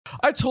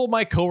I told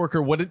my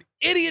coworker what an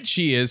idiot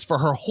she is for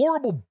her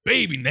horrible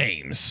baby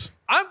names.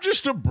 I'm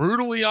just a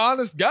brutally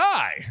honest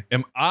guy.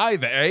 Am I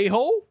the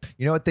a-hole?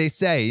 You know what they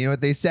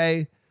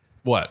say?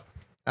 What?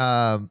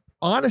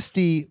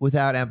 Honesty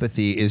without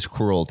empathy is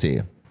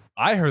cruelty.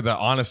 I heard that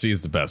honesty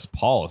is the best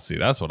policy.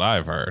 That's what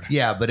I've heard.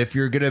 Yeah, but if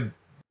you're gonna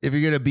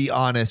be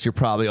honest, you're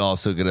probably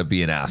also gonna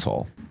be an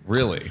asshole.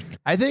 Really?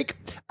 I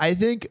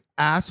think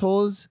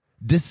assholes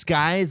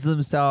disguise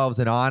themselves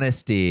in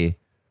honesty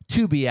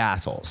to be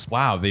assholes.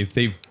 Wow, they've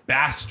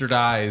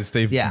bastardized,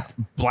 they've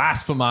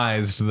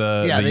blasphemized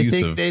the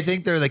use of. They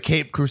think they're the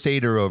Cape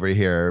Crusader over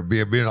here.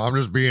 I'm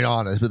just being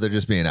honest, but they're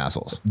just being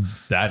assholes.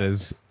 That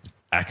is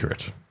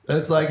accurate.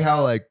 It's like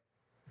how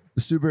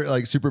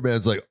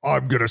Superman's like,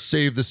 I'm gonna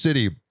save the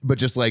city, but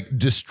just like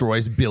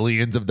destroys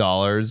billions of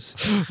dollars,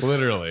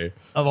 literally,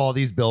 of all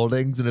these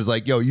buildings, and is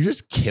like, yo, you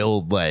just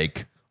killed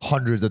like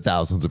hundreds of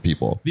thousands of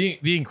people. The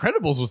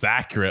Incredibles was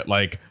accurate.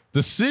 Like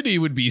the city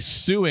would be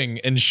suing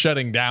and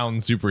shutting down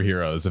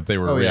superheroes if they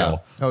were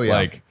real. Oh yeah.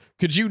 Like,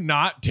 could you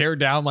not tear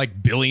down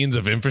like billions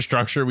of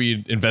infrastructure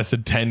we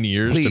invested 10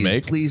 years to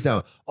make? Please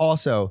don't.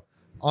 Also,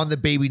 on the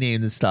baby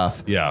names and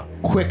stuff. Yeah.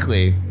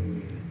 Quickly,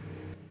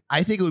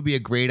 I think it would be a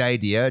great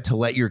idea to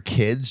let your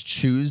kids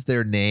choose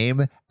their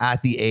name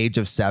at the age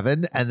of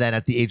 7, and then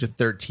at the age of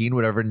 13,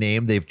 whatever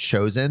name they've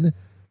chosen,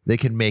 they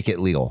can make it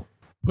legal.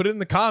 Put it in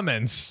the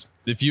comments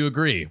if you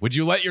agree. Would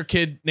you let your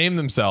kid name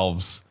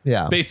themselves?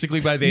 Yeah. Basically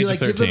by the age of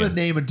 13. Give them a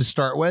name to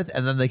start with,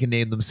 and then they can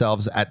name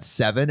themselves at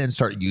 7 and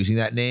start using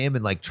that name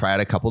and like try out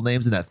a couple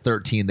names. And at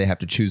 13, they have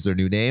to choose their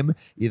new name.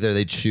 Either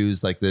they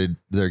choose like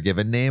their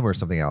given name or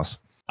something else.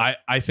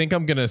 I think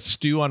I'm going to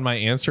stew on my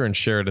answer and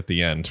share it at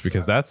the end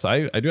because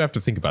I do have to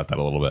think about that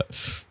a little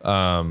bit.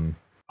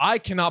 I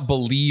cannot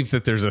believe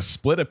that there's a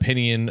split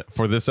opinion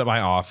for this at my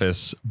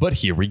office, but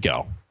here we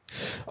go.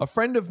 A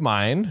friend of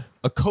mine,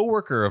 a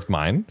coworker of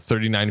mine,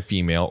 39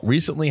 female,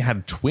 recently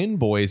had twin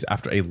boys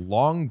after a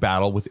long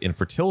battle with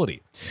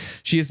infertility.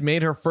 She has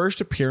made her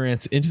first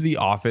appearance into the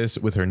office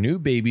with her new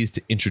babies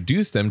to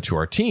introduce them to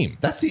our team.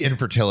 That's the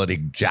infertility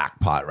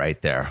jackpot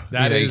right there.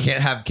 You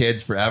can't have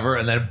kids forever,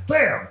 and then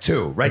bam,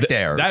 2 right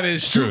there. That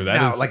is true.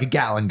 That is like a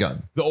Gatling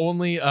gun. The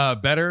only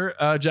better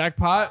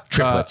jackpot,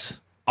 triplets.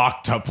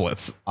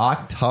 Octuplets.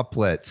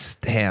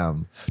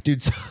 Damn.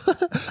 Dude, so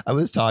I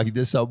was talking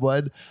to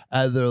someone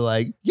and they're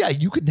like, yeah,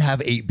 you can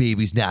have 8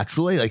 babies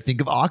naturally. Like,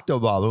 think of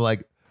Octomom. They're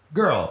like,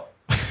 girl,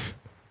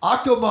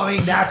 Octomom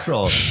ain't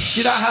natural.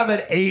 You're not having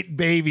 8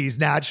 babies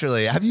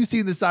naturally. Have you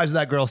seen the size of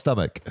that girl's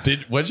stomach?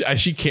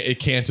 It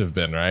can't have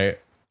been, right?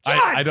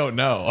 I don't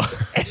know.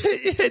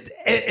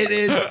 It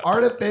is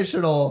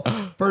artificial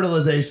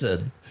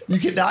fertilization. You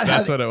cannot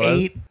have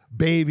 8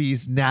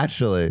 babies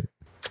naturally.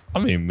 I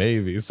mean,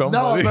 maybe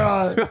somebody.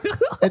 No, bro.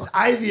 It's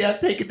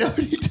IVF taking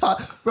nobody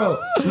talk. Bro,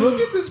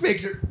 look at this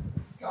picture.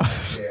 God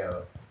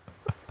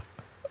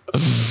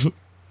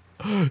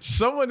damn.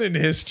 Someone in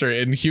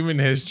human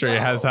history,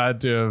 has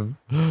had to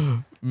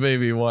have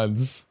maybe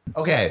once.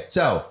 Okay,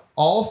 so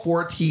all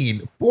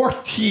 14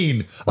 of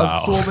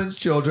Sulman's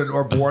children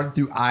are born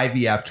through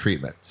IVF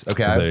treatments.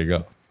 Okay, there you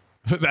go.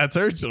 That's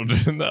her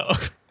children, though.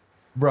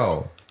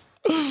 Bro,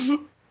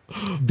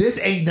 this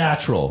ain't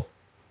natural.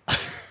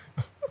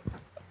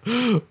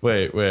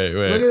 Wait.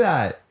 Look at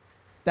that.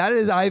 That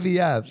is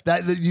IVF.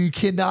 That you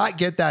cannot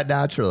get that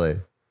naturally.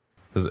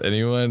 Has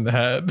anyone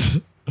had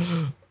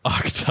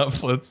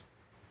octuplets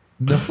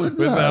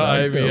without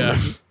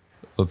IVF?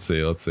 Let's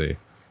see.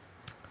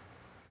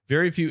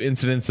 Very few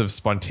incidents of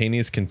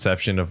spontaneous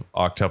conception of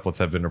octuplets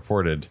have been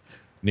reported.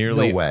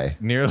 Nearly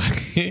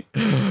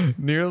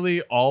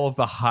all of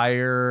the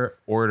higher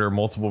order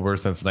multiple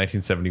births since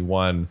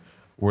 1971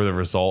 were the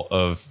result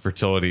of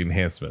fertility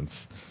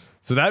enhancements.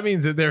 So that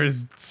means that there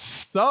is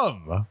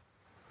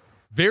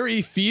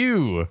very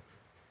few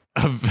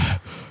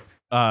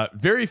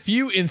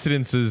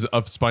incidences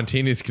of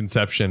spontaneous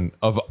conception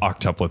of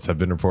octuplets have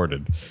been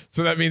reported.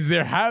 So that means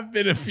there have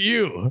been a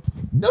few.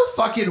 No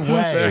fucking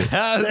way.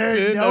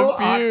 There are no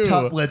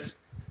octuplets.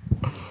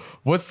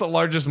 What's the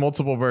largest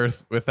multiple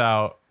birth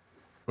without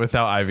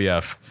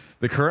IVF?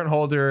 The current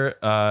holder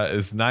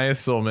is Nia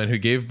Sulman, who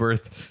gave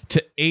birth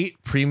to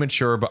 8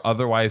 premature but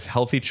otherwise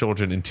healthy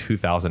children in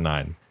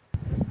 2009.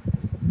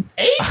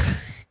 8?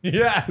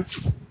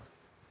 Yes.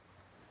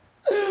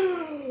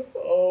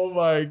 Oh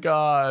my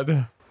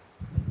God.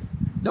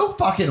 No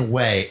fucking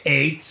way.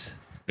 8.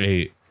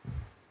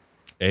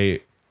 I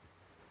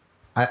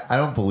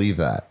don't believe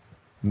that.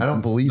 I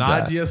don't believe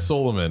Nadia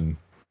Sulman.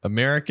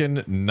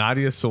 American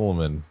Nadia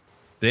Sulman.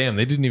 Damn,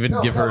 they didn't even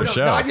give her a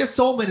show. Nadia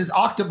Sulman is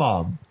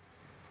Octomom.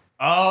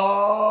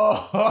 Oh.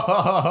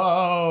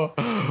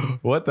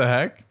 What the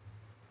heck?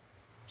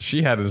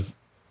 She's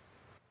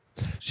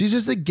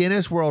just a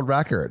Guinness World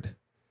Record.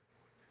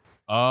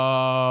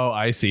 Oh,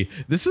 I see.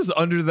 This is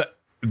under the...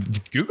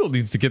 Google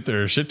needs to get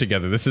their shit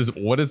together. This is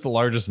what is the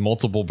largest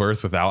multiple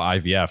birth without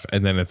IVF?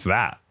 And then it's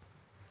that.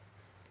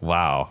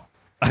 Wow.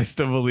 I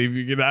still believe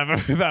you can have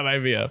it without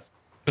IVF.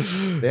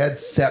 They had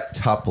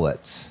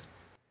septuplets.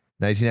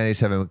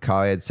 1997,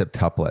 Macaulay had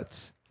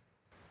septuplets.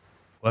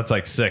 That's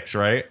like 6,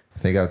 right? I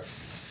think that's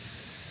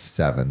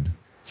 7.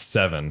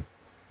 7.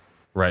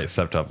 Right,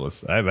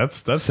 septuplets.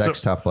 That's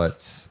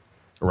Sextuplets.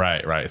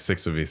 Right.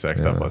 6 would be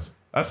sextuplets.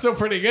 That's still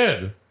pretty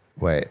good.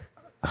 Wait.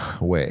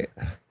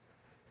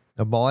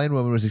 A Malian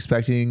woman was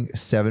expecting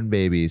 7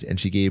 babies and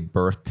she gave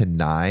birth to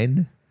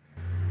 9.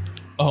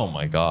 Oh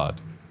my God.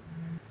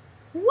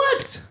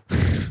 What?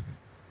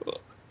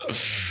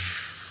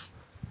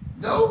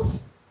 No.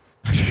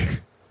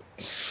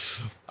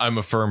 I'm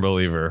a firm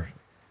believer.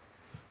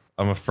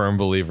 I'm a firm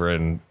believer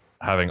in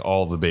having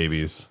all the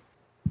babies.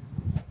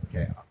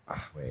 Okay.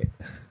 Wait.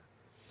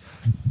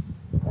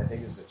 I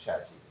think it's a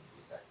chat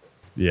GPT.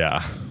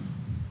 Yeah.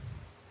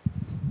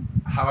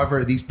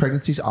 However, these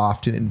pregnancies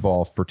often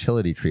involve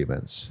fertility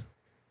treatments.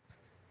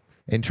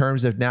 In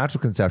terms of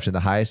natural conception,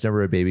 the highest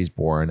number of babies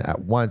born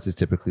at once is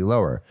typically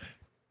lower.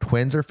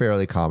 Twins are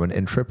fairly common,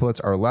 and triplets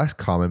are less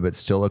common but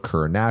still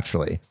occur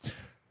naturally.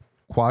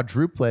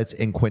 Quadruplets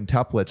and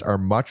quintuplets are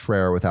much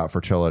rarer without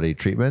fertility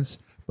treatments,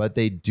 but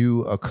they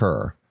do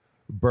occur.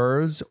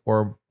 Births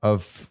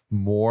of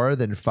more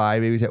than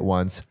 5 babies at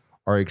once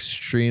are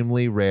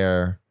extremely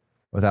rare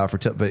without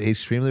fertility, but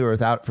extremely rare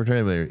without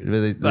fertility.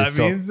 That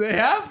means they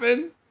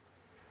happen.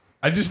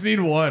 I just need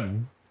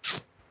one.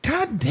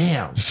 God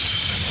damn.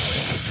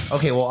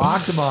 Okay, well,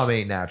 Octomom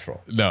ain't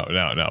natural. No.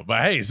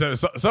 But hey, so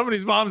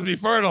somebody's moms be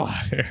fertile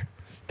out here.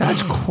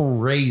 That's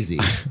crazy.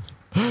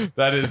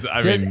 That is,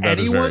 I mean, does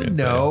anyone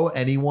know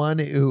anyone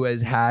who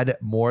has had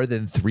more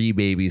than 3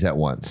 babies at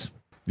once?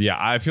 Yeah,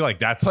 I feel like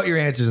that's. Put your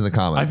answers in the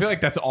comments. I feel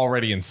like that's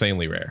already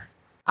insanely rare.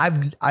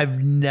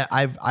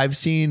 I've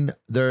seen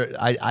there.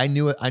 I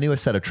knew a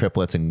set of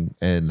triplets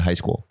in high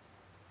school.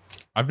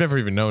 I've never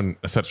even known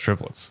a set of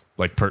triplets,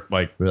 like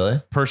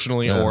really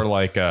personally, Yeah. or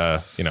like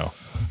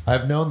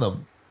I've known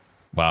them.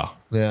 Wow.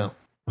 Yeah,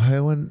 I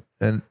went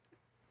and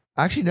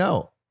actually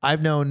no,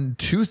 I've known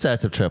 2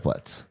 sets of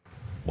triplets.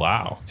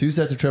 Wow. 2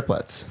 sets of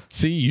triplets.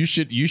 See, you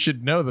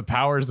should know the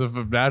powers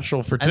of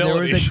natural fertility. And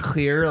there was a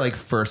clear like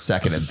first,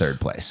 second, and third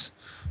place.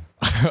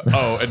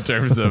 Oh, in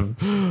terms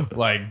of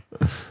like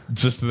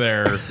just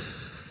their.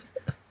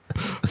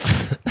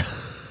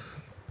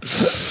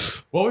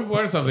 Well, we've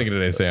learned something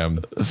today, Sam.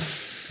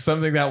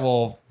 Something that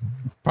will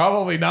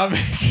probably not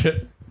make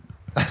it.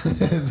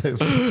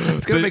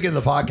 It's gonna make it in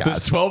the podcast.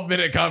 This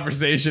 12-minute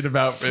conversation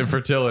about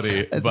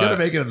infertility. It's gonna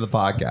make it in the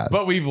podcast.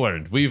 But we've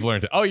learned.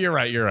 Oh, you're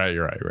right.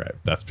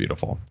 That's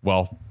beautiful.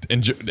 Well,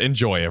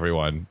 enjoy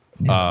everyone.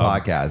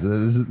 Podcast.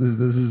 This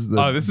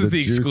is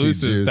the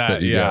exclusives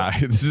that yeah.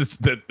 This is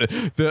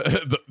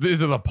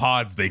these are the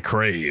pods they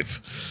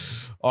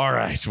crave. All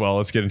right. Well,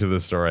 let's get into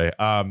this story.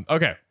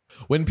 Okay.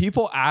 When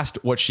people asked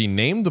what she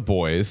named the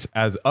boys,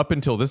 as up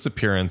until this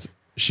appearance,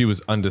 she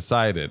was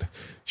undecided.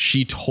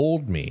 She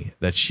told me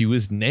that she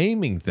was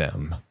naming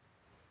them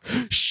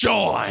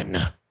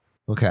Sean.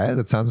 Okay,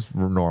 that sounds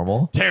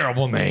normal.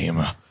 Terrible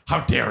name. How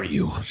dare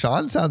you?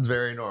 Sean sounds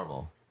very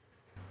normal.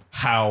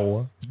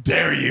 How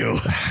dare you?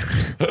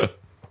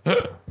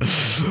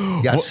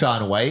 You got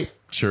Shaun White.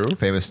 True.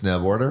 Famous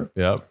snowboarder.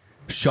 Yep.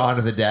 Shaun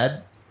of the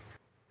Dead.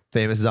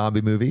 Famous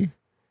zombie movie.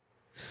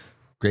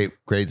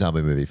 Great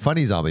zombie movie.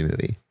 Funny zombie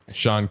movie.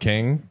 Sean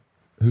King.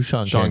 Who's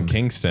Sean King?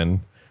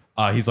 Kingston.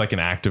 He's like an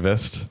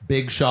activist.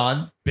 Big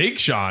Sean. Big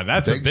Sean.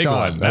 That's a big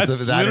Sean. one.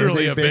 That's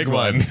literally a big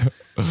one.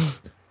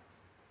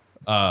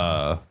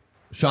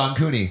 Sean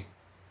Cooney.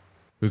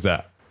 Who's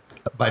that?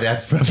 My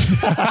dad's friend.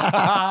 Shout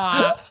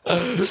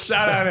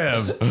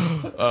out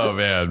him. Oh,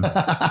 man.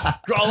 A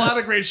lot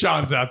of great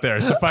Seans out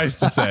there, suffice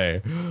to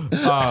say.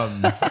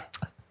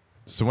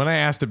 So when I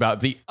asked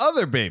about the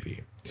other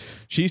baby,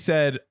 she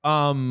said,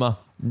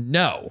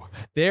 no,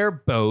 they're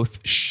both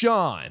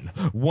Sean,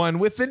 one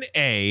with an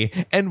A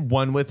and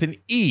one with an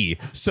E.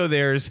 So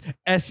there's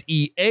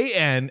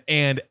SEAN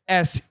and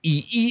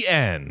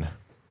SEEN.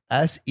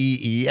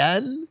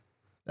 SEEN?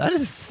 That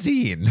is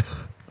scene.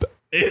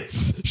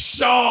 It's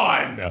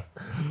Sean.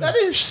 That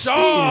is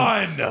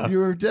Sean. Scene. You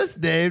were just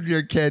named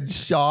your kid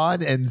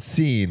Sean and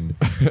Scene.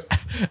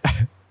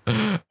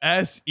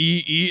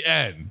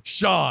 SEEN.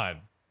 Sean.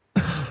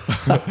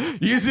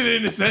 Use it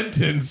in a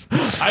sentence.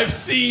 I've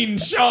seen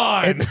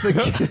Sean.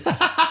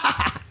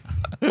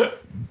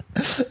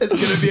 It's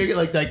gonna be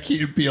like that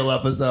Key and Peele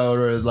episode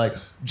where it's like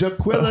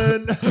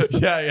Jaquillin.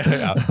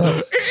 Yeah.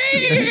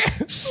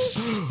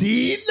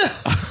 Scene.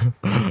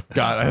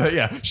 God,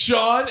 yeah.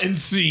 Sean and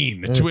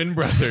Scene, twin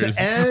brothers,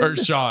 or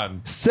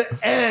Sean.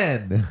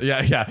 N.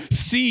 Yeah.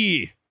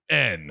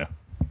 CN.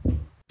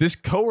 This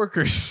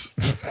coworker's.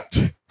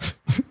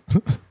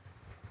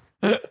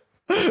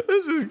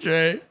 This is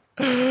great.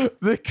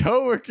 The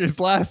coworker's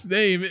last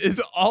name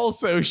is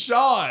also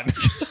Sean.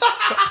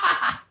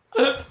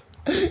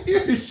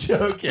 You're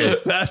joking.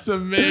 That's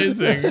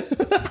amazing.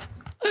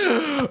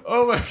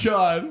 Oh my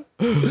God.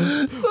 So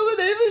the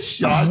name is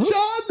Sean?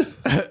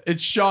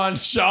 It's Sean.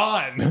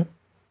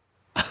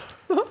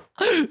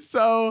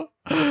 So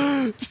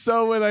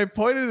when I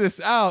pointed this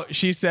out,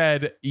 she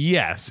said,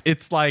 yes,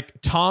 it's like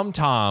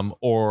Tom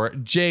or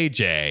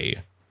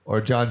JJ.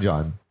 Or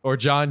John. Or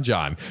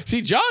John.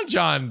 See,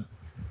 John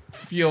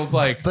feels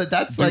like. But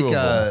that's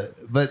doable.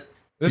 but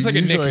It's like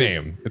usually- a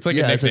nickname. It's like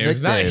yeah, a it's nickname.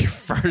 It's not nickname. your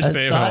first That's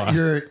name. not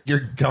and your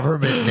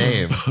government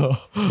name.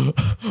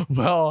 last.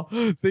 Well,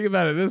 think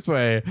about it this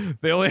way: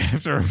 they only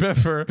have to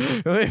remember.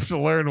 They only have to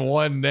learn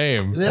one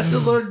name. They have to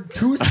learn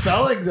 2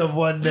 spellings of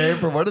one name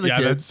for one of the Yeah,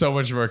 kids. that's so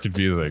much more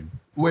confusing.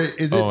 Wait,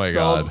 is it Oh my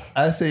spelled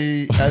God.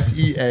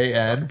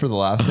 SEAN for the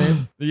last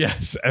name?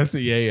 Yes,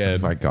 SEAN.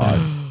 My God.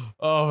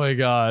 Oh my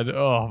God.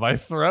 Oh, my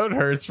throat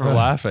hurts from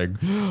laughing.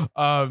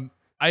 I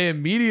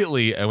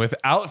immediately and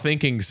without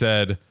thinking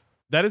said,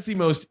 that is the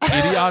most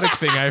idiotic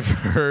thing I've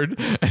heard,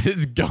 and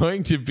it's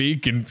going to be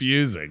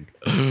confusing.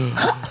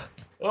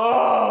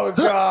 Oh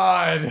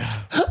God.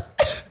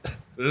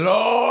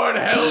 Lord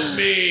help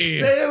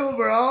me.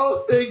 We're all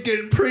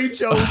thinking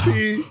preach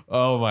OP.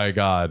 Oh my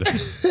God.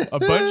 A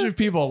bunch of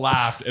people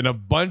laughed and a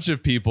bunch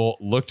of people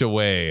looked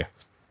away.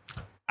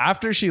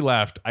 After she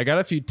left, I got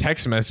a few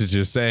text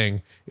messages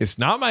saying, it's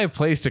not my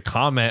place to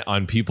comment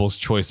on people's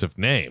choice of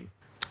name.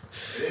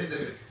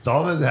 It's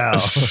dumb as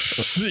hell.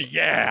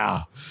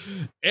 Yeah.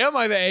 Am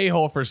I the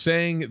a-hole for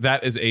saying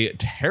that is a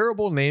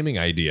terrible naming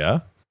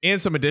idea? And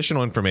some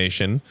additional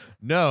information.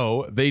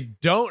 No, they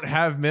don't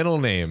have middle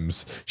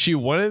names. She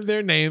wanted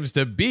their names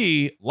to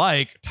be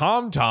like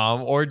Tom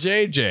Tom or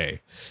JJ.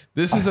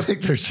 This is I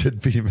think there should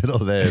be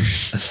middle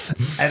names.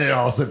 And it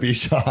also be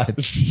Sean.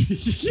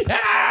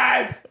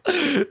 Yes!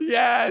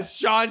 Yes,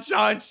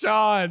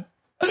 Sean.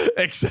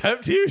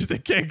 Except here's the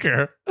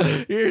kicker.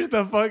 Here's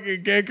the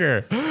fucking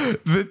kicker.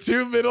 The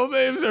 2 middle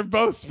names are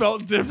both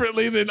spelled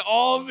differently than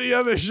all of the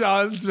other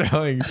Sean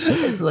spellings.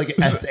 It's like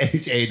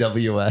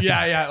SHAWN.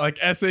 Yeah, like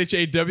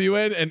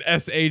SHAWN and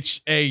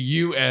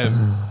SHAUN.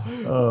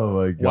 Oh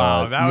my God.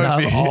 Wow, that you would have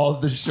be all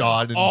the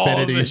Sean all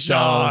Infinity the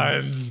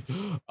Seans.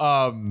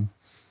 Seans.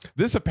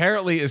 This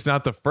apparently is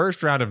not the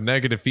first round of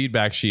negative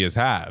feedback she has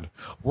had.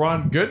 We're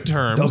on good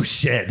terms. Oh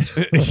shit.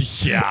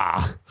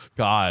 Yeah.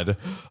 God.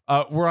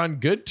 We're on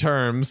good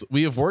terms.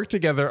 We have worked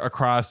together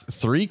across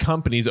 3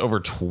 companies over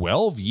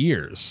 12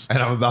 years. And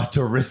I'm about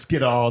to risk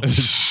it all to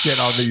shit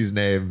on these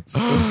names.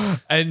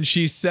 And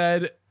she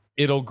said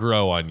it'll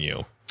grow on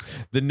you.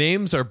 The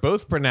names are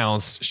both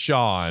pronounced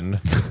Sean,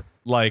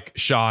 like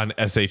Sean,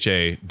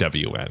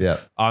 SHAWN. Yeah.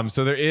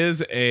 So there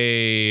is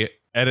a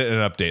edit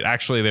and update.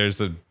 Actually,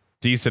 there's a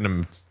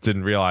decent,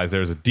 didn't realize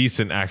there's a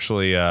decent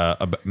actually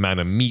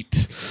amount of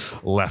meat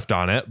left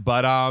on it,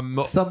 but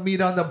some meat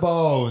on the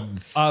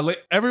bones.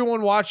 like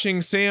everyone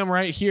watching Sam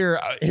right here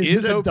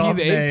is it a OP dumb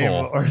the name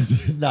a-hole. or is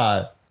it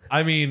not?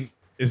 I mean,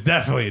 it's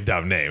definitely a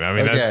dumb name. I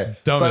mean, Okay,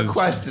 that's dumb but as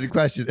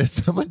question. If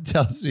someone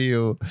tells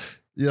you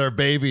your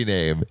baby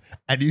name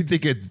and you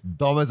think it's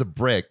dumb as a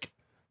brick,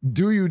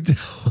 do you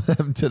tell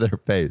them to their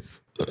face?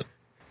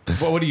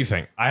 Well, what do you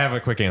think? I have a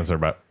quick answer,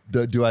 but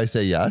Do I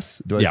say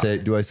yes? Do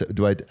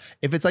I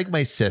if it's like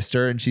my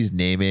sister and she's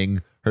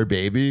naming her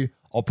baby,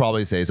 I'll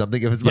probably say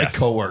something. If it's my Yes.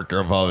 coworker,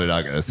 I'm probably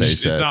not going to say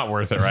shit. it's not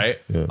worth it, right?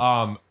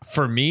 Yeah.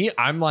 For me,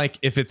 I'm like,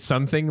 if it's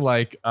something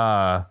like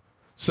someone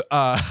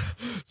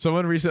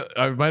recently,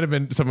 it might have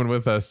been someone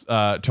with us,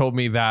 told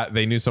me that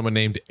they knew someone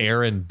named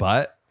Aaron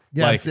Butt.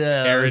 Yes, like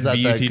yeah, Aaron was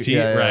that Butt,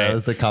 yeah, right? that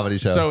was the comedy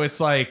show. So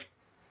it's like,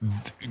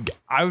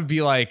 I would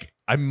be like,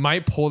 I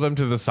might pull them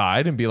to the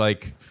side and be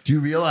like, do you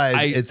realize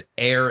it's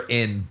air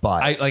in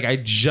butt? I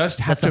just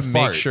have That's to a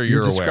make fart. sure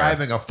you're aware.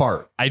 describing a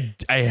fart. I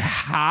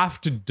have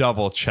to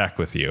double check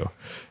with you.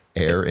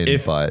 Air in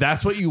If butt.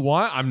 that's what you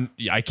want,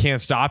 I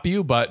can't stop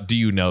you, but do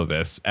you know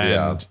this?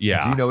 And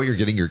yeah. Do you know what you're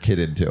getting your kid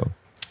into?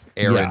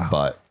 Air in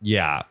butt.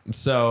 Yeah.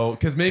 So,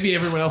 because maybe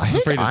everyone else is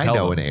afraid to I tell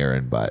know them. an air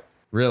in butt.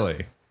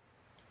 Really?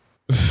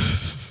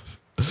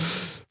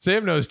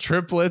 Sam knows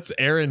triplets,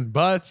 Aaron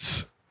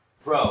butts.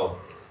 Bro,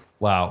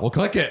 Wow. Well,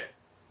 click it.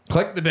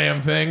 Click the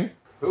damn thing.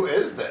 who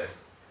is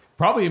this?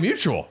 Probably a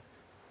mutual.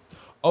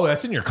 Oh,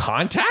 that's in your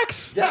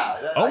contacts?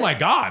 Yeah. Oh my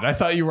God. I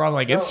thought you were on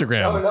like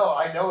Instagram. No,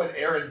 I know an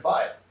air in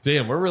butt.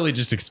 Damn, we're really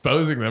just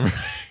exposing them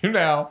right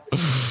now.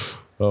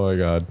 Oh my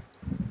God.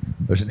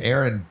 There's an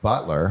Aaron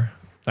Butler.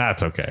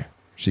 That's okay.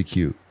 She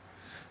cute.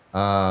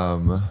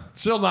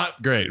 Still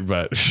not great,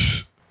 but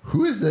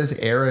Who is this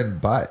Aaron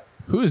Butt?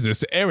 who is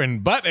this Aaron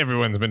Butt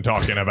everyone's been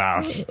talking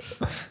about?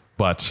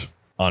 But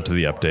onto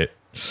the update.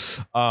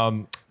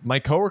 My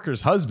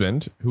coworker's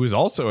husband, who is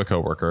also a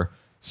coworker,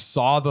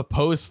 saw the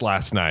post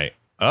last night.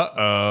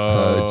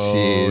 Oh,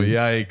 jeez.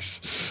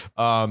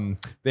 Yikes.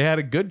 They had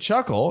a good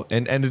chuckle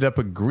and ended up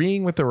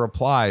agreeing with the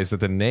replies that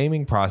the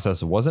naming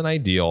process wasn't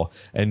ideal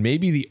and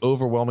maybe the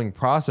overwhelming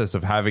process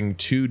of having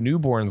 2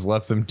 newborns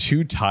left them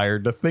too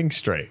tired to think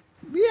straight.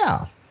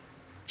 Yeah.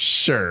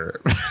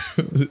 Sure.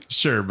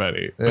 Sure,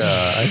 buddy.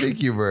 Yeah, I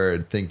think you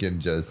were thinking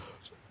just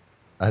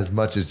as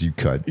much as you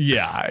could.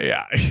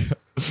 Yeah.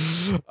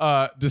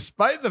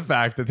 Despite the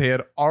fact that they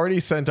had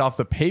already sent off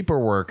the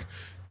paperwork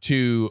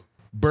to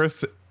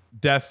Births,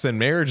 Deaths and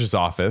Marriages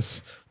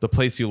office, the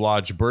place you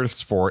lodge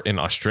births for in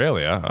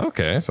Australia.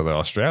 Okay, so they're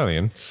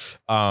Australian.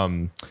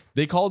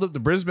 They called up the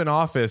Brisbane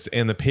office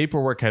and the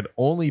paperwork had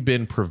only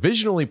been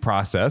provisionally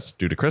processed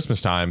due to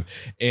Christmas time,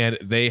 and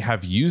they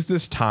have used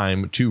this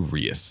time to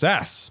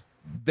reassess.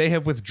 they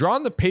have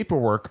withdrawn the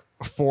paperwork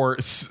for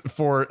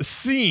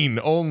seen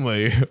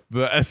only,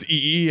 the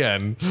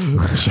SEEN.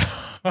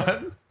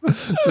 Sean.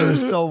 So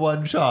there's still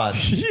one Sean.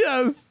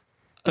 Yes.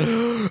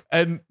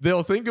 And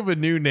they'll think of a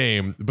new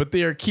name, but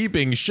they are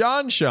keeping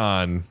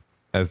Sean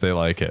as they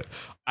like it.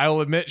 I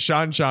will admit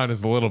Sean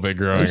is a little bit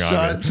growing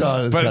on me.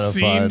 Sean is but kind of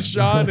seen fun.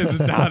 Sean is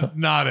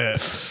not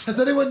it. Has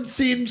anyone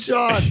seen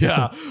Sean?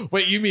 Yeah.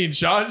 Wait, you mean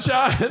Sean?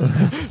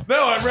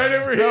 No, I'm right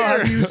over No, here.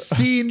 have you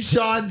seen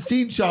Sean?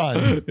 Seen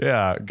Sean?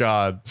 Yeah,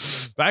 God.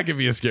 That could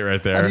be a skit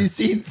right there. Have you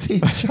seen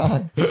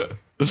Sean?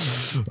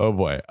 Oh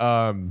boy.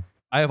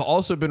 I have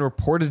also been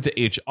reported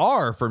to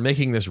HR for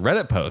making this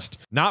Reddit post.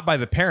 Not by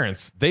the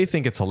parents. They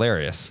think it's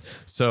hilarious.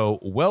 So,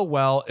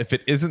 well, if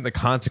it isn't the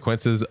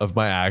consequences of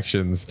my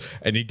actions,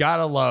 and you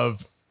gotta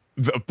love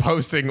the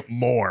posting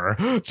more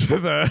to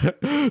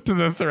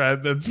the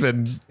thread that's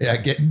been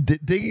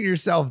digging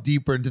yourself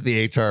deeper into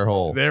the HR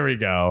hole. There we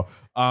go.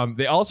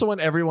 They also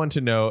want everyone to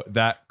know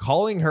that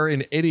calling her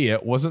an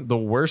idiot wasn't the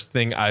worst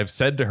thing I've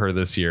said to her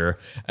this year.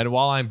 And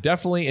while I'm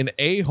definitely an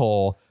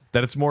a-hole,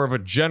 that it's more of a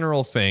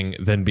general thing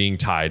than being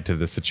tied to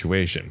this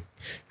situation.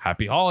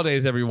 Happy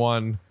holidays,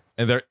 everyone.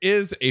 And there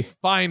is a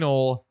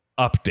final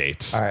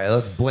update. All right,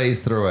 let's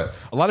blaze through it.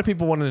 A lot of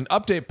people wanted an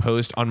update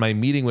post on my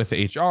meeting with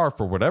HR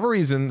for whatever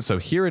reason, so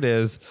here it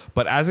is.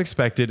 But as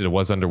expected, it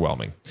was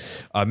underwhelming.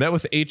 I met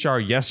with HR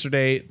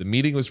yesterday. The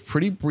meeting was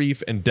pretty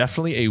brief and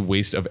definitely a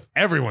waste of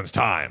everyone's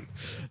time.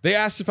 They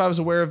asked if I was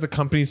aware of the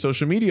company's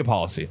social media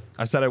policy.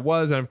 I said I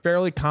was, and I'm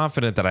fairly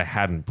confident that I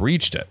hadn't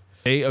breached it.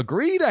 They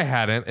agreed I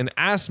hadn't and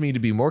asked me to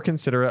be more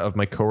considerate of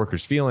my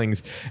coworkers'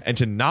 feelings and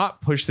to not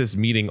push this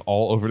meeting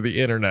all over the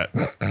internet.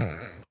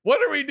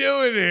 What are we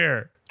doing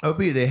here? OP,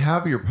 they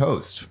have your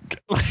post.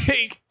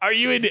 Like, are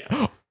you an...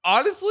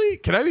 Honestly,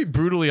 can I be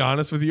brutally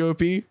honest with you,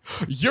 OP?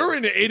 You're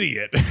an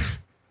idiot.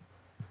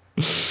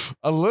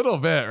 A little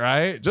bit,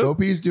 right? Just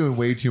OP's doing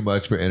way too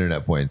much for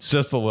internet points.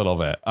 a little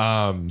bit.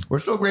 We're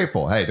still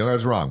grateful. Hey, don't get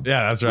us wrong.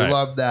 Yeah, that's right. We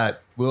love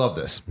that. We love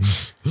this.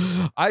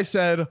 I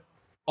said,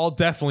 I'll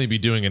definitely be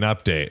doing an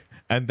update,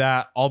 and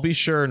that I'll be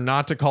sure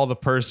not to call the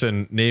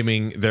person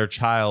naming their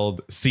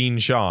child Seen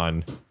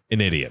Sean an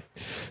idiot.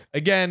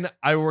 Again,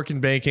 I work in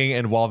banking,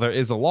 and while there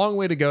is a long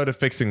way to go to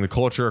fixing the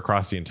culture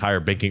across the entire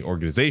banking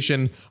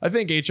organization, I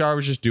think HR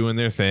was just doing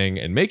their thing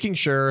and making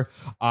sure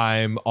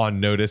I'm on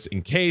notice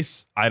in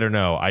case, I don't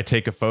know, I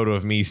take a photo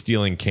of me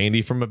stealing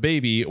candy from a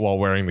baby while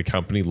wearing the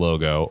company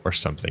logo or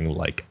something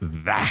like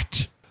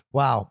that.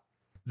 Wow.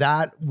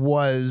 That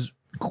was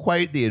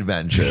quite the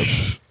adventure.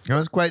 It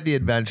was quite the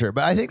adventure.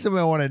 But I think something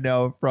I want to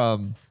know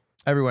from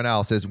everyone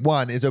else is,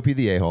 one, is OP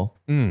the a-hole?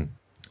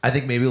 I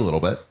think maybe a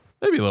little bit.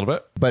 Maybe a little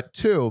bit. But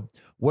two,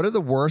 what are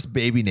the worst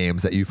baby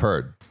names that you've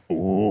heard?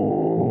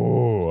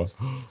 Ooh.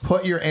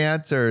 Put your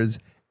answers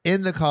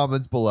in the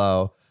comments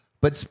below.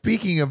 But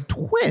speaking of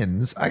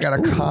twins, I got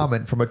a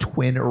comment from a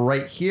twin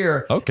right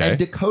here. Okay. And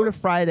Dakota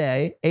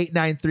Friday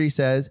 893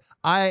 says,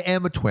 I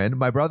am a twin.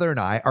 My brother and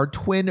I are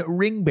twin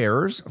ring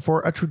bearers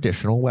for a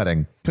traditional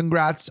wedding.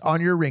 Congrats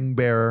on your ring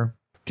bearer.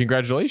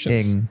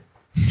 Congratulations.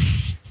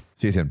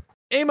 See you soon.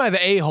 Am I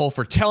the a-hole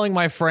for telling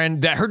my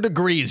friend that her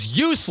degree is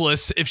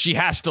useless if she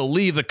has to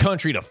leave the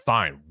country to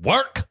find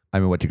work? I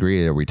mean, what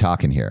degree are we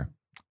talking here?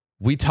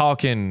 We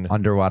talking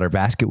Underwater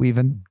basket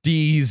weaving?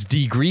 D's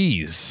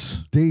degrees.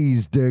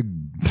 These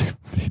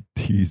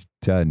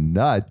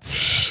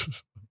nuts.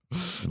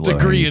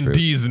 Degree in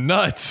D's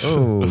nuts.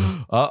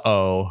 Oh.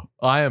 Uh-oh.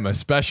 I am a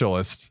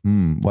specialist.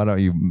 Why don't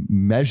you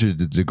measure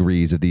the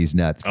degrees of these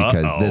nuts?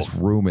 Because this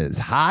room is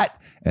hot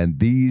and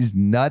these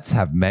nuts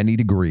have many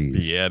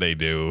degrees. Yeah, they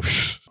do.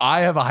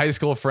 I have a high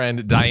school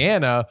friend,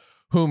 Diana,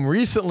 whom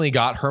recently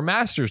got her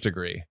master's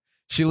degree.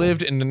 She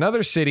lived in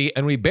another city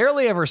and we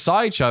barely ever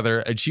saw each other,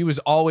 and she was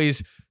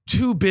always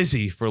too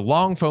busy for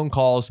long phone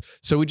calls,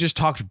 so we just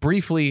talked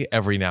briefly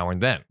every now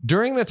and then.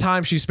 During the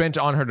time she spent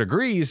on her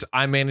degrees,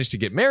 I managed to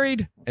get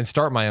married and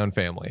start my own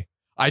family.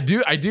 I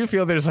do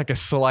feel there's like a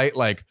slight,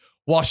 like,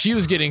 while she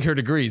was getting her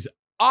degrees,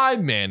 I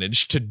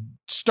managed to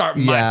start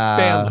my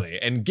family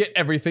and get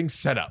everything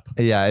set up.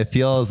 Yeah, it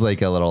feels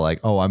like a little like,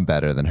 oh, I'm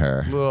better than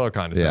her. A little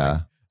condescending.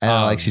 Yeah.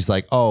 And like she's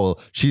like, oh,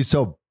 she's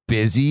so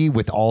busy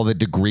with all the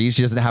degrees.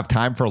 She doesn't have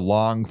time for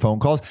long phone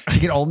calls. She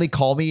can only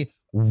call me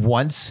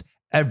once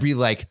every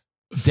like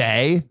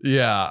day.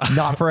 Yeah.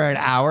 Not for an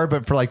hour,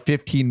 but for like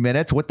 15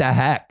 minutes. What the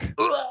heck?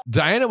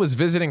 Diana was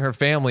visiting her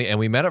family and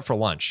we met up for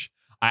lunch.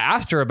 I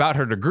asked her about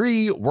her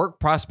degree, work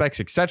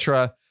prospects,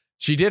 etc.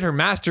 She did her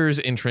master's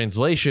in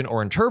translation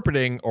or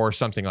interpreting or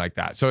something like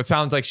that. So it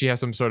sounds like she has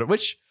some sort of,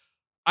 which,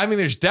 I mean,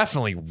 there's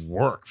definitely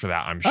work for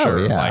that, I'm sure.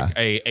 Oh, yeah.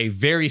 Like a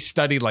very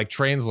studied like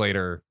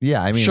translator.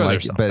 Yeah, I mean, sure,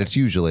 like, but it's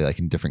usually like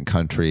in different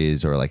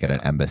countries or like at an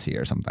embassy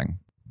or something.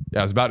 Yeah,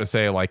 I was about to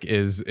say, like,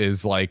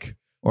 is like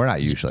Or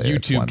not usually.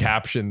 YouTube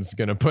captions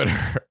gonna put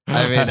her.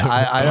 I mean,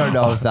 I don't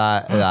know if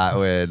that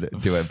would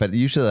do it, but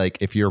usually, like,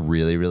 if you're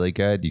really, really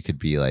good, you could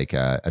be like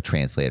a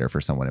translator for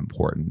someone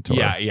important. Or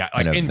yeah,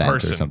 like in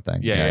person or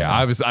something. Yeah.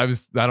 I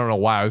don't know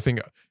why I was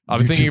thinking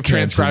of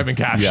transcribing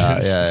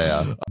captions.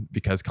 Yeah.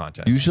 Because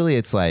content. Usually,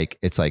 it's like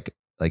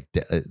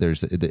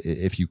there's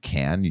if you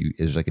can,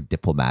 there's like a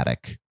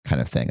diplomatic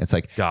kind of thing. It's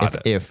like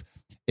if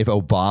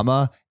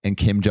Obama and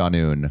Kim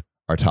Jong-un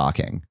are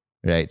talking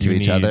right to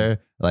each other,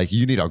 like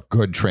you need a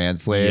good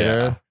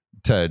translator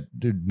to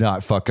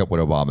not fuck up what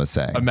Obama's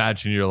saying.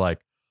 Imagine you're like,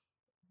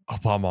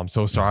 Obama, I'm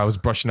so sorry. I was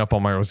brushing up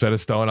on my Rosetta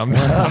Stone. I'm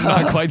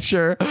not quite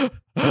sure.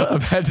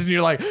 Imagine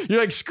you're like,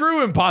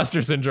 screw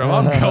imposter syndrome.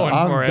 I'm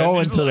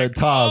going to the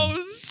top.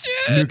 Oh,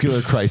 shit.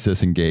 Nuclear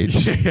crisis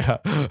engaged. Yeah.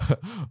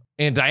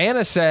 And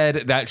Diana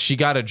said that she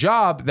got a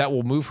job that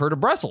will move her to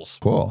Brussels.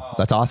 Cool.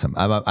 That's awesome.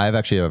 I've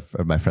actually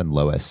my friend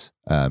Lois.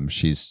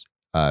 She's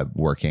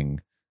working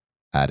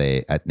at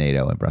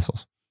NATO in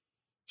Brussels.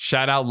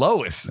 Shout out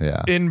Lois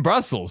in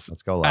Brussels.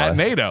 Let's go, Lois. At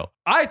NATO.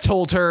 I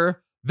told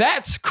her,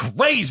 that's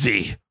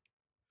crazy.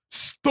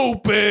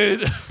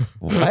 Stupid.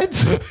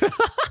 What?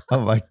 Oh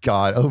my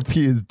God. OP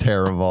is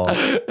terrible.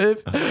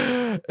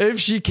 If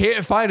she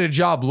can't find a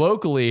job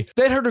locally,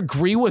 then her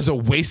degree was a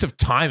waste of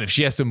time if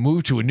she has to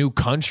move to a new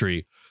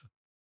country.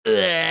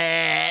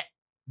 Disgusting.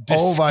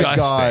 Oh my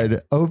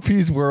God.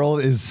 OP's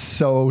world is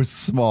so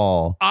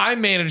small. I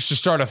managed to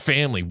start a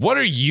family. What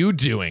are you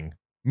doing?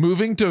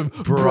 Moving to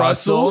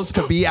Brussels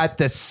to be at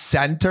the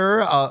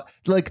center. I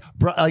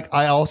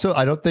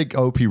don't think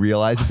OP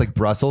realizes like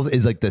Brussels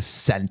is like the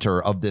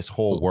center of this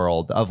whole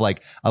world of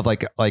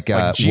geopolitics.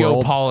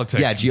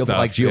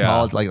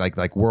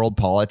 Like world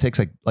politics.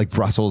 Like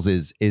Brussels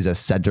is a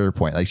center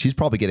point. Like she's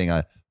probably getting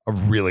a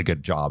really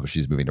good job if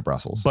she's moving to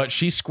Brussels. But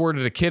she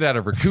squirted a kid out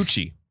of her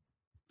coochie.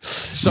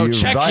 So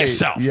check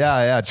yourself.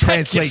 Yeah.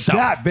 Translate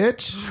that,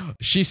 bitch.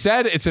 She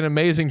said it's an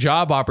amazing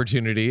job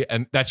opportunity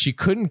and that she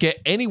couldn't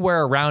get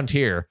anywhere around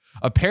here.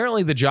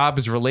 Apparently the job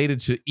is related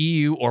to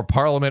EU or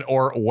Parliament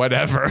or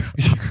whatever.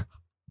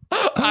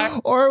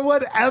 Or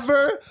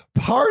whatever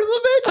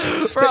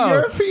Parliament. Bro, the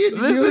European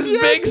this Union?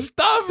 is big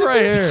stuff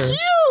right here.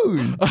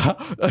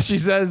 Huge. She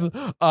says,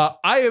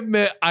 I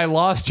admit I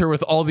lost her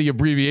with all the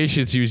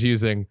abbreviations she was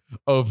using.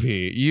 OP,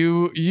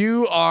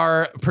 you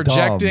are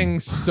projecting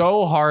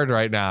so hard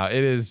right now.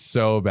 It is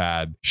so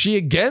bad. She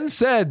again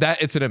said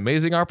that it's an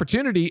amazing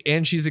opportunity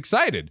and she's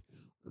excited.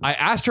 I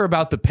asked her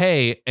about the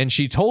pay and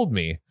she told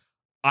me.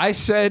 I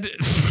said,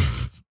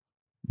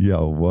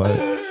 yo, what?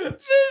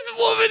 This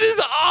woman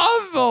is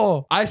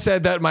awful. I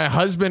said that my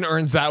husband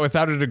earns that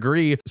without a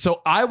degree.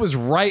 So I was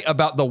right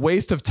about the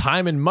waste of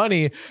time and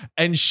money.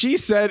 And she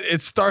said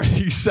it's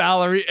starting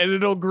salary and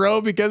it'll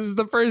grow because it's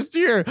the first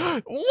year.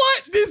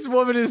 What? This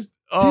woman is...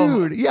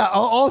 Dude, yeah.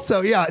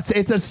 Also, yeah,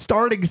 it's a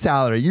starting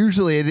salary.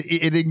 Usually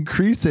it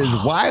increases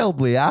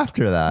wildly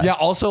after that. Yeah.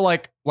 Also,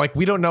 like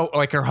we don't know,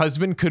 like her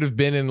husband could have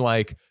been in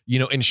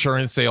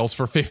insurance sales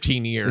for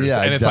 15 years.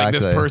 Yeah, and exactly.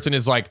 It's like this person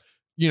is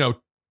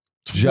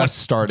just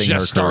starting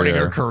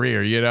her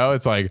career,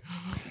 It's like,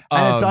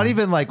 and it's not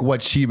even like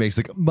what she makes.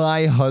 Like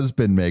my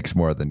husband makes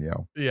more than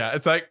you. Yeah,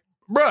 it's like,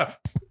 bruh,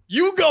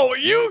 you go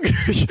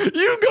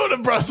to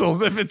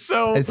Brussels if it's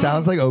so. It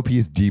sounds like OP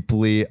is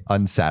deeply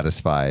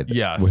unsatisfied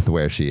with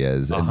where she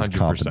is and is 100%.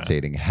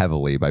 compensating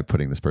heavily by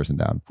putting this person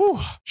down. Whew.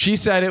 She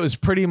said it was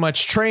pretty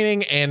much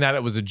training and that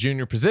it was a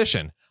junior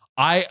position.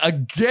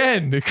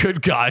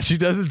 Good God, she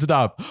doesn't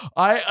stop.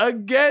 I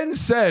again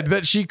said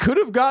that she could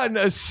have gotten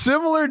a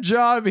similar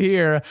job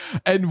here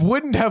and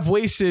wouldn't have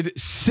wasted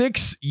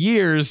 6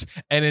 years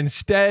and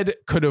instead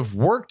could have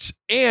worked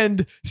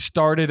and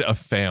started a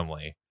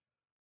family.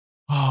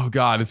 Oh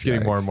God, it's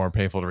getting more and more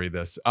painful to read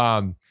this.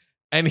 And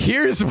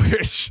here's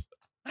where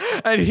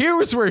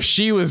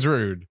she was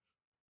rude.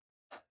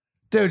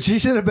 Dude, she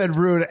should have been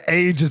rude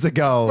ages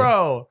ago.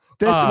 Bro,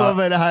 this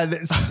woman had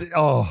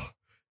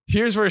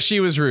Here's where she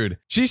was rude.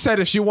 She said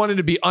if she wanted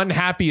to be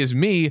unhappy as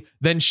me,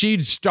 then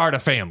she'd start a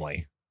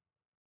family.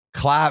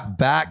 Clap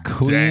back,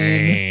 queen.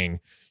 Dang.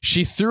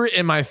 She threw it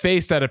in my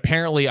face that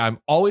apparently I'm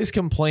always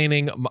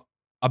complaining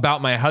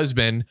about my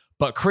husband,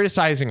 but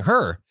criticizing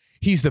her.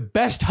 He's the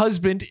best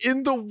husband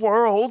in the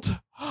world.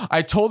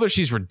 I told her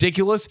she's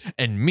ridiculous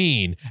and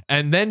mean.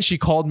 And then she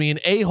called me an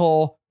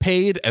a-hole,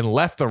 paid, and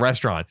left the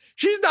restaurant.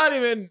 She's not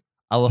even...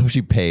 I love how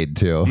she paid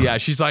too. Yeah,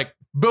 she's like,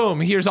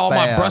 boom, here's all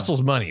my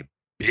Brussels money.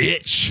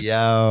 Bitch.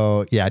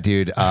 Yo, yeah,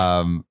 dude.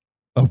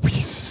 We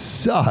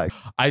suck.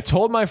 I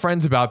told my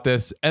friends about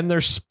this and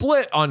they're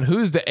split on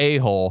who's the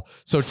a-hole.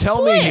 So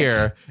tell me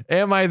here,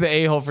 am I the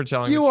a-hole for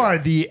telling you? Are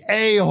the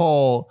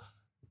a-hole.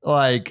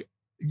 Like,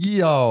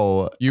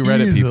 yo, you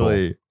Reddit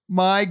people.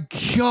 My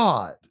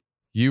God.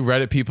 You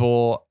Reddit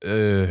people.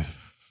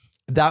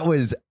 That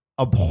was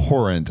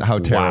abhorrent how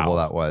terrible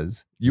that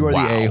was. You are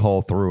the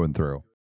a-hole through and through.